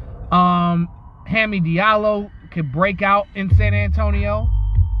 Jaime Diallo could break out in San Antonio.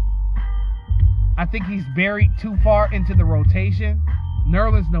 I think he's buried too far into the rotation.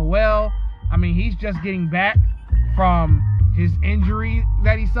 Nerlens Noel, I mean, he's just getting back from his injury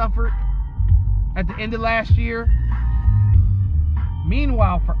that he suffered at the end of last year.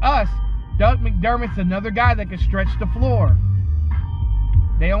 Meanwhile, for us, Doug McDermott's another guy that can stretch the floor.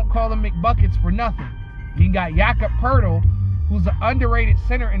 They don't call him McBuckets for nothing. You got Jakob Poeltl, who's an underrated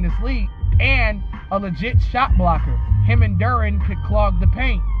center in this league and a legit shot blocker. Him and Duren could clog the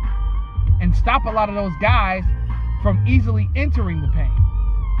paint and stop a lot of those guys from easily entering the paint.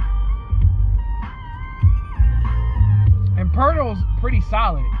 And Poeltl's pretty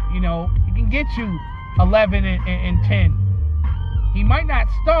solid. You know, he can get you 11 and 10. He might not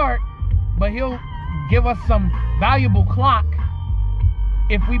start, but he'll give us some valuable clock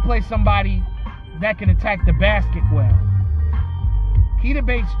if we play somebody that can attack the basket well. Keita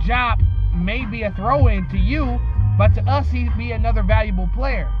Bates-Diop may be a throw-in to you, but to us, he'd be another valuable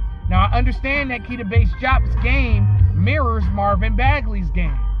player. Now, I understand that Keita Bates-Diop's game mirrors Marvin Bagley's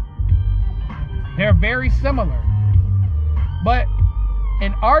game. They're very similar. But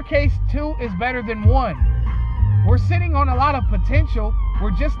in our case, 2 is better than 1. We're sitting on a lot of potential.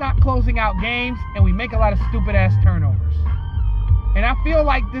 We're just not closing out games, and we make a lot of stupid-ass turnovers. And I feel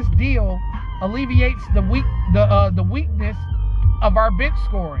like this deal alleviates the weakness of our bench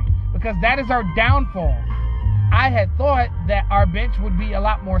scoring, because that is our downfall. I had thought that our bench would be a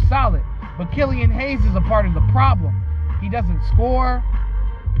lot more solid, but Killian Hayes is a part of the problem. He doesn't score,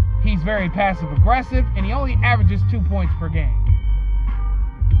 he's very passive-aggressive, and he only averages 2 points per game.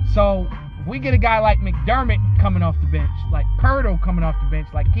 So if we get a guy like McDermott coming off the bench, like Poeltl coming off the bench,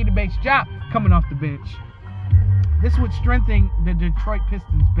 like Keita Bates-Diop coming off the bench, This would strengthen the Detroit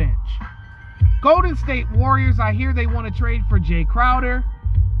Pistons bench. Golden State Warriors, I hear they want to trade for Jay Crowder.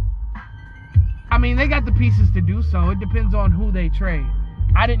 I mean, they got the pieces to do so. It depends on who they trade.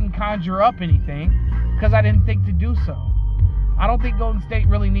 I didn't conjure up anything because I didn't think to do so. I don't think Golden State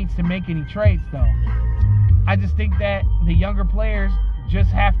really needs to make any trades, though. I just think that the younger players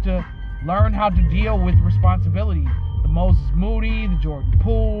just have to learn how to deal with responsibility. The Moses Moody, the Jordan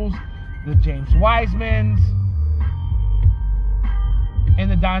Pooles, the James Wisemans, and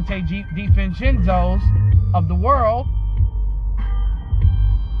the Dante DiVincenzo's of the world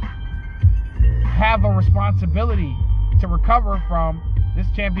have a responsibility to recover from this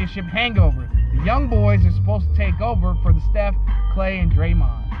championship hangover. The young boys are supposed to take over for the Steph, Clay, and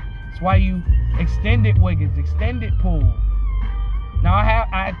Draymond. That's why you extended Wiggins, extended Poole. Now,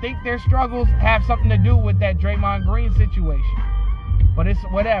 I think their struggles have something to do with that Draymond Green situation. But it's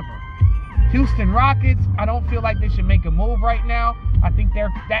whatever. Houston Rockets, I don't feel like they should make a move right now. I think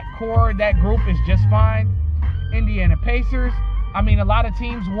that core, that group is just fine. Indiana Pacers, I mean, a lot of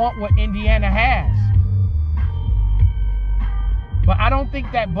teams want what Indiana has. But I don't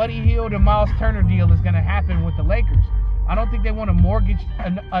think that Buddy Hield and Miles Turner deal is going to happen with the Lakers. I don't think they want to mortgage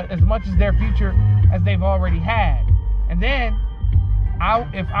as much as their future as they've already had. And then,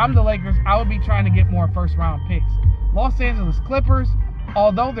 if I'm the Lakers, I would be trying to get more first-round picks. Los Angeles Clippers,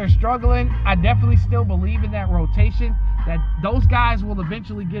 although they're struggling, I definitely still believe in that rotation, that those guys will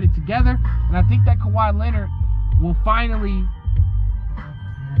eventually get it together. And I think that Kawhi Leonard will finally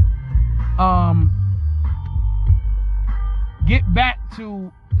get back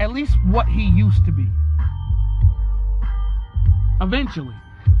to at least what he used to be. Eventually.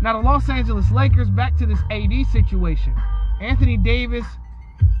 Now, the Los Angeles Lakers, back to this AD situation. Anthony Davis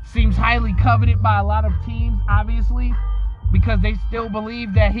seems highly coveted by a lot of teams, obviously, because they still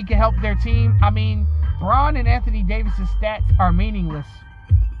believe that he can help their team. I mean, Bron and Anthony Davis's stats are meaningless.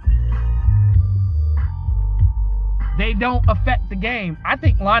 They don't affect the game. I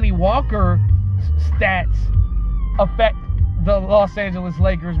think Lonnie Walker's stats affect the Los Angeles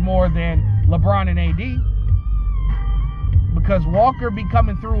Lakers more than LeBron and AD, because Walker be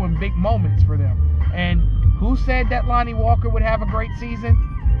coming through in big moments for them. And who said that Lonnie Walker would have a great season?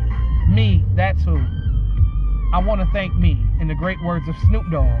 Me, that's who. I want to thank me, in the great words of Snoop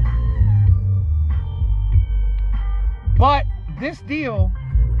Dogg. But this deal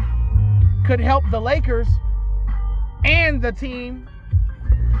could help the Lakers and the team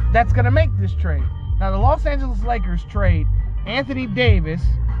that's going to make this trade. Now, the Los Angeles Lakers trade Anthony Davis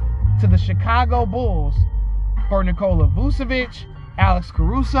to the Chicago Bulls for Nikola Vucevic, Alex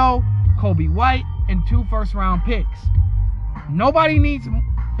Caruso, Kobe White, and 2 first-round picks. Nobody needs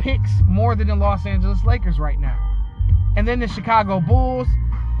picks more than the Los Angeles Lakers right now. And then the Chicago Bulls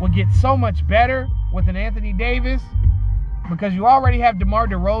will get so much better with an Anthony Davis, because you already have DeMar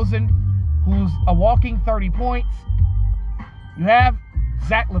DeRozan, who's a walking 30 points. You have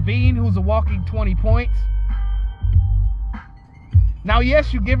Zach LaVine, who's a walking 20 points. Now,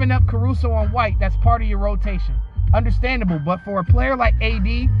 yes, you're giving up Caruso on White. That's part of your rotation. Understandable, but for a player like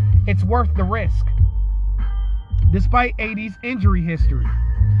AD, it's worth the risk, despite AD's injury history.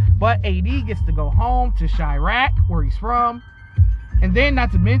 But AD gets to go home to Chirac, where he's from. And then,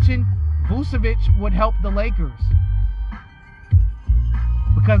 not to mention, Vucevic would help the Lakers,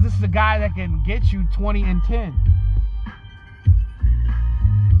 because this is a guy that can get you 20 and 10.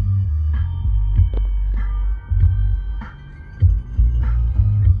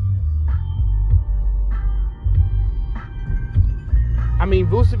 I mean,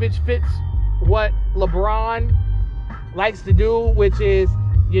 Vucevic fits what LeBron likes to do, which is,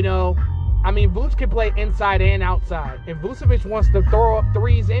 you know, I mean, Vuce can play inside and outside. And Vucevic wants to throw up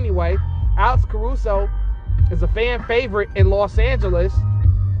threes anyway. Alex Caruso is a fan favorite in Los Angeles.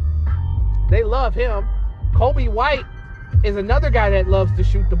 They love him. Kobe White is another guy that loves to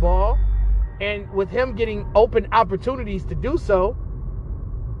shoot the ball. And with him getting open opportunities to do so,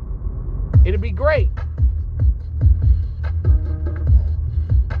 it'll be great.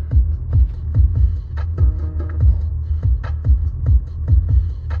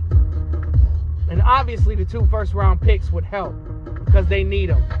 And obviously the 2 first-round picks would help, because they need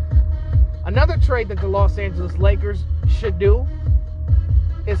them. Another trade that the Los Angeles Lakers should do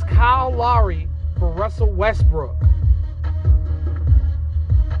is Kyle Lowry for Russell Westbrook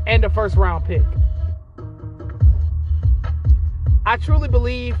and a first-round pick. I truly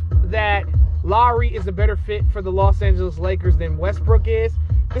believe that Lowry is a better fit for the Los Angeles Lakers than Westbrook is.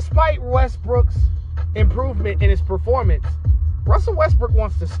 Despite Westbrook's improvement in his performance, Russell Westbrook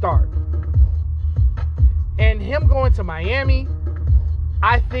wants to start. And him going to Miami,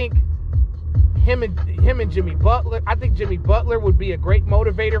 I think him and Jimmy Butler. I think Jimmy Butler would be a great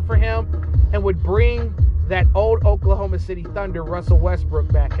motivator for him and would bring that old Oklahoma City Thunder Russell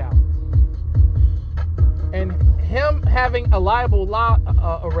Westbrook back out. And him having a reliable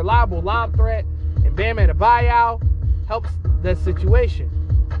lob threat and Bam Adebayo helps the situation.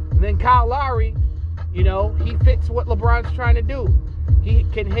 And then Kyle Lowry, you know, he fits what LeBron's trying to do. He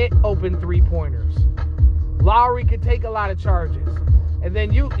can hit open three-pointers. Lowry could take a lot of charges. And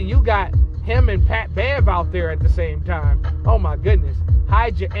then you got him and Pat Bev out there at the same time. Oh my goodness.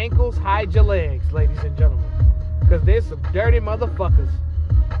 Hide your ankles, hide your legs, ladies and gentlemen. Because there's some dirty motherfuckers.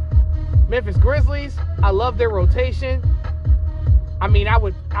 Memphis Grizzlies, I love their rotation. I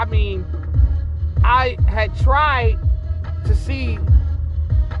had tried to see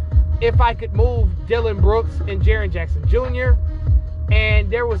if I could move Dylan Brooks and Jaren Jackson Jr.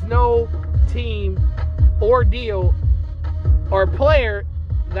 And there was no team or deal or player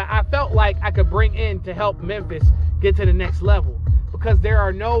that I felt like I could bring in to help Memphis get to the next level, because there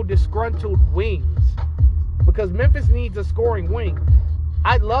are no disgruntled wings, because Memphis needs a scoring wing.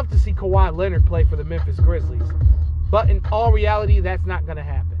 I'd love to see Kawhi Leonard play for the Memphis Grizzlies, but in all reality, that's not going to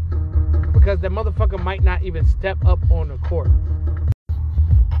happen, because the motherfucker might not even step up on the court.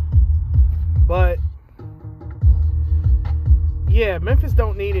 But yeah, Memphis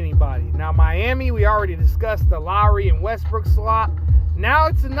don't need anybody. Now Miami, we already discussed the Lowry and Westbrook swap. Now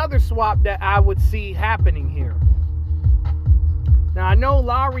it's another swap that I would see happening here. Now I know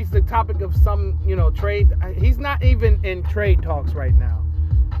Lowry's the topic of some, trade. He's not even in trade talks right now.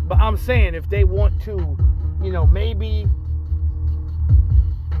 But I'm saying if they want to, maybe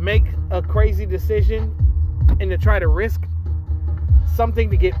make a crazy decision and to try to risk something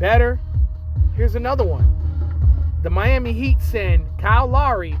to get better, here's another one. The Miami Heat send Kyle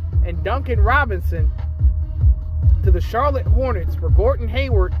Lowry and Duncan Robinson to the Charlotte Hornets for Gordon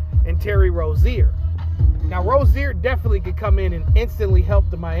Hayward and Terry Rozier. Now, Rozier definitely could come in and instantly help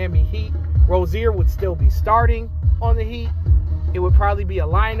the Miami Heat. Rozier would still be starting on the Heat. It would probably be a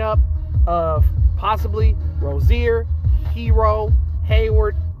lineup of possibly Rozier, Hero,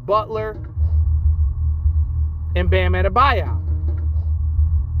 Hayward, Butler, and Bam Adebayo.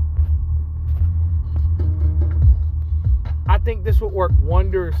 I think this would work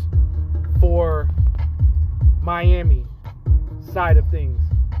wonders for Miami side of things,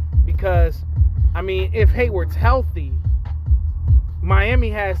 because if Hayward's healthy, Miami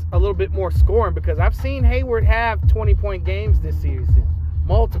has a little bit more scoring, because I've seen Hayward have 20-point games this season,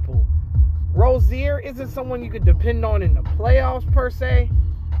 multiple. Rozier isn't someone you could depend on in the playoffs per se,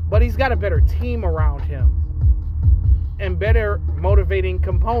 but he's got a better team around him and better motivating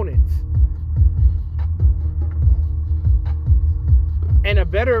components and a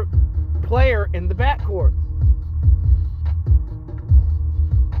better player in the backcourt.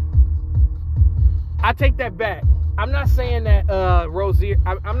 I take that back. I'm not saying that Rozier.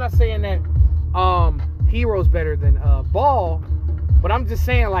 I'm not saying that Hero's better than Ball, but I'm just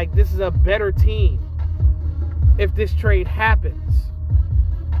saying this is a better team if this trade happens,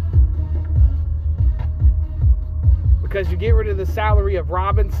 because you get rid of the salary of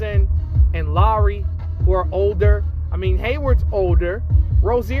Robinson and Lowry, who are older. Hayward's older.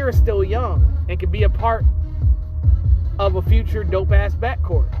 Rozier is still young and can be a part of a future dope-ass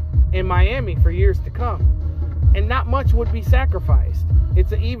backcourt in Miami for years to come. And not much would be sacrificed.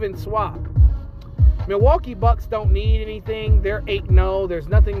 It's an even swap. Milwaukee Bucks don't need anything. They're 8-0. There's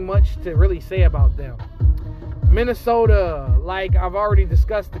nothing much to really say about them. Minnesota, I've already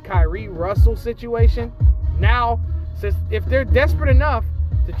discussed the Kyrie Russell situation. Now, if they're desperate enough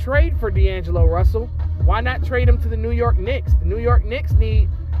to trade for D'Angelo Russell, why not trade him to the New York Knicks? The New York Knicks need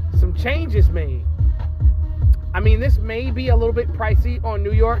some changes made. This may be a little bit pricey on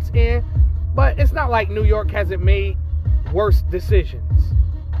New York's end, but it's not like New York hasn't made worse decisions.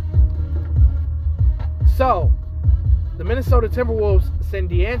 So, the Minnesota Timberwolves send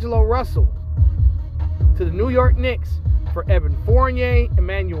D'Angelo Russell to the New York Knicks for Evan Fournier,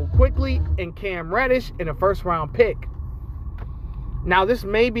 Emmanuel Quickley, and Cam Reddish in a first-round pick. Now, this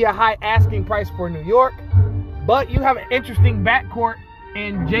may be a high asking price for New York, but you have an interesting backcourt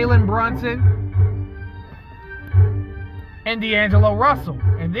in Jalen Brunson and D'Angelo Russell.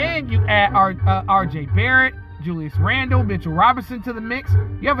 And then you add R.J. Barrett, Julius Randle, Mitchell Robinson to the mix.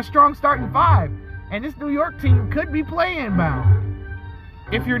 You have a strong starting five. And this New York team could be play-in bound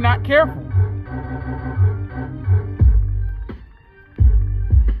if you're not careful.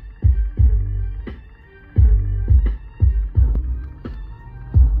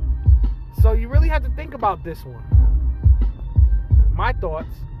 So you really have to think about this one. My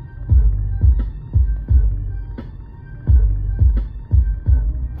thoughts.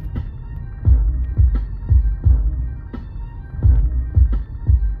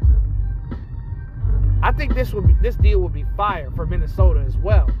 think this deal would be fire for Minnesota as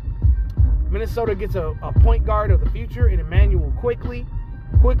well. Minnesota gets a point guard of the future in Emmanuel Quickley.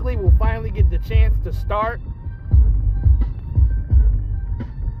 Quickley will finally get the chance to start.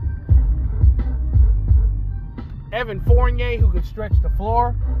 Evan Fournier, who can stretch the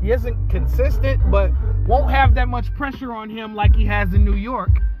floor. He isn't consistent, but won't have that much pressure on him like he has in New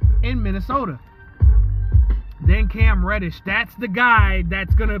York, in Minnesota. Then Cam Reddish. That's the guy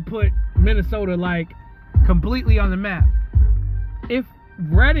that's going to put Minnesota, like, completely on the map. If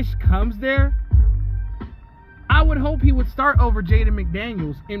Reddish comes there, I would hope he would start over Jaden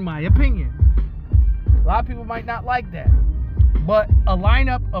McDaniels, in my opinion. A lot of people might not like that. But a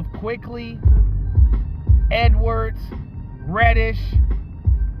lineup of Quickley, Edwards, Reddish,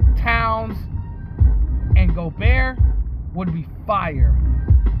 Towns, and Gobert would be fire.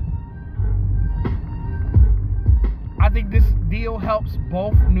 I think this deal helps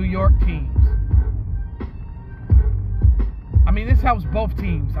both New York teams. I mean, this helps both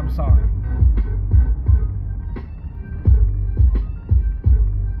teams, I'm sorry.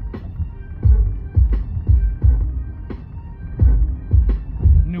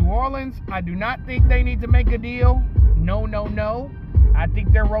 New Orleans, I do not think they need to make a deal. No. I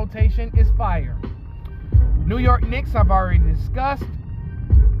think their rotation is fire. New York Knicks, I've already discussed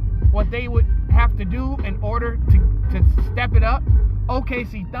what they would have to do in order to step it up.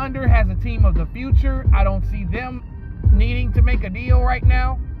 OKC Thunder has a team of the future. I don't see them needing to make a deal right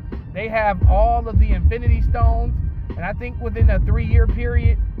now. They have all of the Infinity Stones, and I think within a 3-year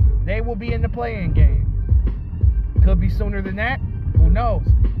period, they will be in the play-in game. Could be sooner than that. Who knows?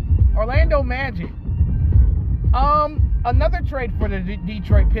 Orlando Magic. Another trade for the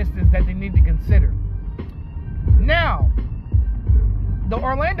Detroit Pistons that they need to consider. Now, the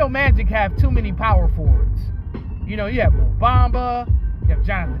Orlando Magic have too many power forwards. You know, you have Mo Bamba, you have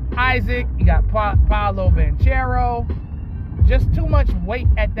Jonathan Isaac, you got Paolo Banchero. Just too much weight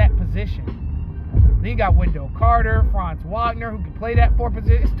at that position. Then you got Wendell Carter, Franz Wagner, who can play that 4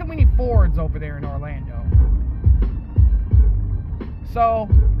 position. It's too many forwards over there in Orlando. So,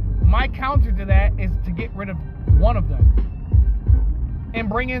 my counter to that is to get rid of one of them and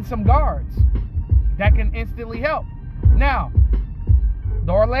bring in some guards that can instantly help. Now,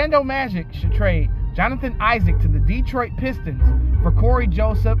 the Orlando Magic should trade Jonathan Isaac to the Detroit Pistons for Corey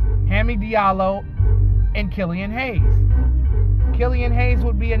Joseph, Hammy Diallo, and Killian Hayes. Killian Hayes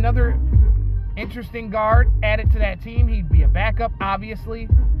would be another interesting guard added to that team. He'd be a backup, obviously.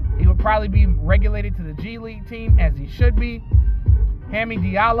 He would probably be regulated to the G League team, as he should be. Hammy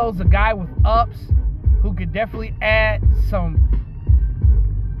Diallo's a guy with ups who could definitely add some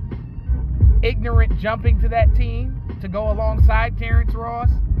ignorant jumping to that team to go alongside Terrence Ross.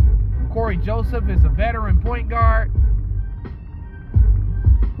 Corey Joseph is a veteran point guard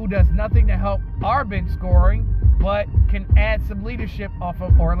who does nothing to help our bench scoring, but can add some leadership off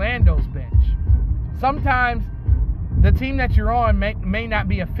of Orlando's bench. Sometimes the team that you're on may not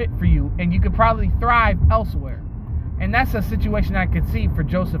be a fit for you, and you could probably thrive elsewhere. And that's a situation I could see for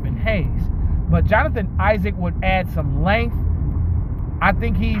Joseph and Hayes. But Jonathan Isaac would add some length. I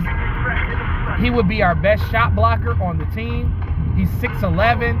think he would be our best shot blocker on the team. He's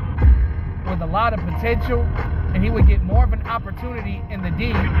 6'11", with a lot of potential, and he would get more of an opportunity in the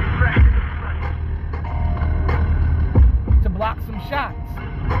D to block some shots.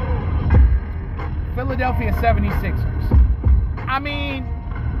 Philadelphia 76ers. I mean,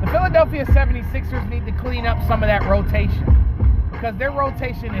 the Philadelphia 76ers need to clean up some of that rotation, because their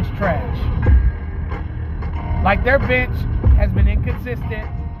rotation is trash. Like, their bench has been inconsistent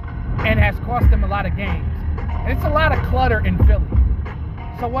and has cost them a lot of games. And it's a lot of clutter in Philly.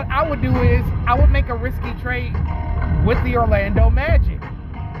 So what I would do is I would make a risky trade with the Orlando Magic.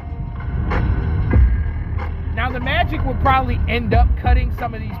 Now, the Magic would probably end up cutting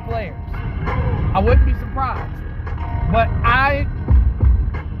some of these players. I wouldn't be surprised. But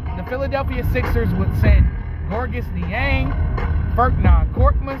the Philadelphia Sixers would send Gorgas Niang, Ferdinand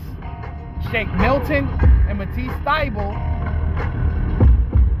Korkmaz, Shake Milton, and Matisse Thybulle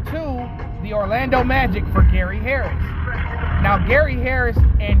to the Orlando Magic for Gary Harris. Now, Gary Harris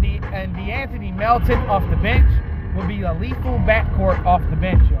and DeAnthony Melton off the bench would be a lethal backcourt off the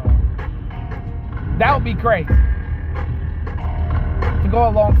bench, y'all. That would be crazy. To go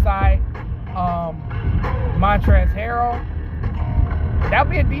alongside Montrezl Harrell. That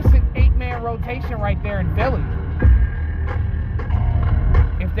would be a decent 8-man rotation right there in Philly.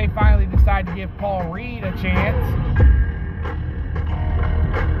 If they finally decide to give Paul Reed a chance.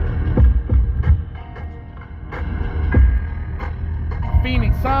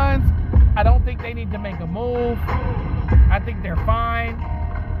 Phoenix Suns, I don't think they need to make a move. I think they're fine.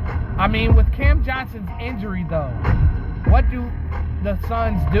 I mean, with Cam Johnson's injury, though, what do the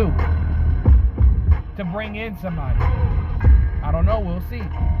Suns do to bring in somebody? I don't know. We'll see.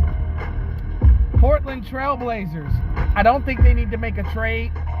 Portland Trailblazers. I don't think they need to make a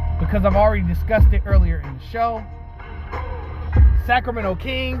trade because I've already discussed it earlier in the show. Sacramento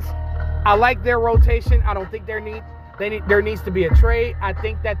Kings. I like their rotation. I don't think there needs to be a trade. I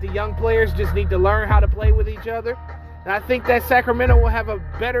think that the young players just need to learn how to play with each other. And I think that Sacramento will have a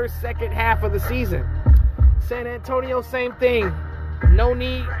better second half of the season. San Antonio, same thing. No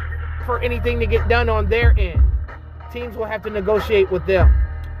need for anything to get done on their end. Teams will have to negotiate with them.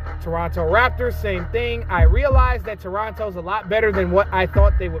 Toronto Raptors, same thing. I realize that Toronto's a lot better than what I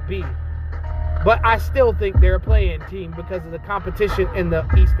thought they would be. But I still think they're a play-in team because of the competition in the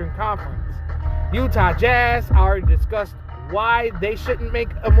Eastern Conference. Utah Jazz, I already discussed why they shouldn't make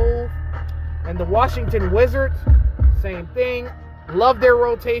a move. And the Washington Wizards, same thing. Love their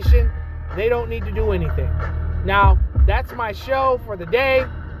rotation. They don't need to do anything. Now, that's my show for the day.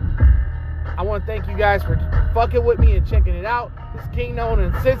 I want to thank you guys for fucking with me and checking it out. It's King Known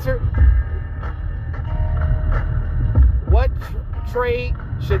and Censored. What trade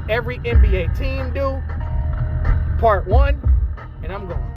should every NBA team do? Part 1, and I'm going.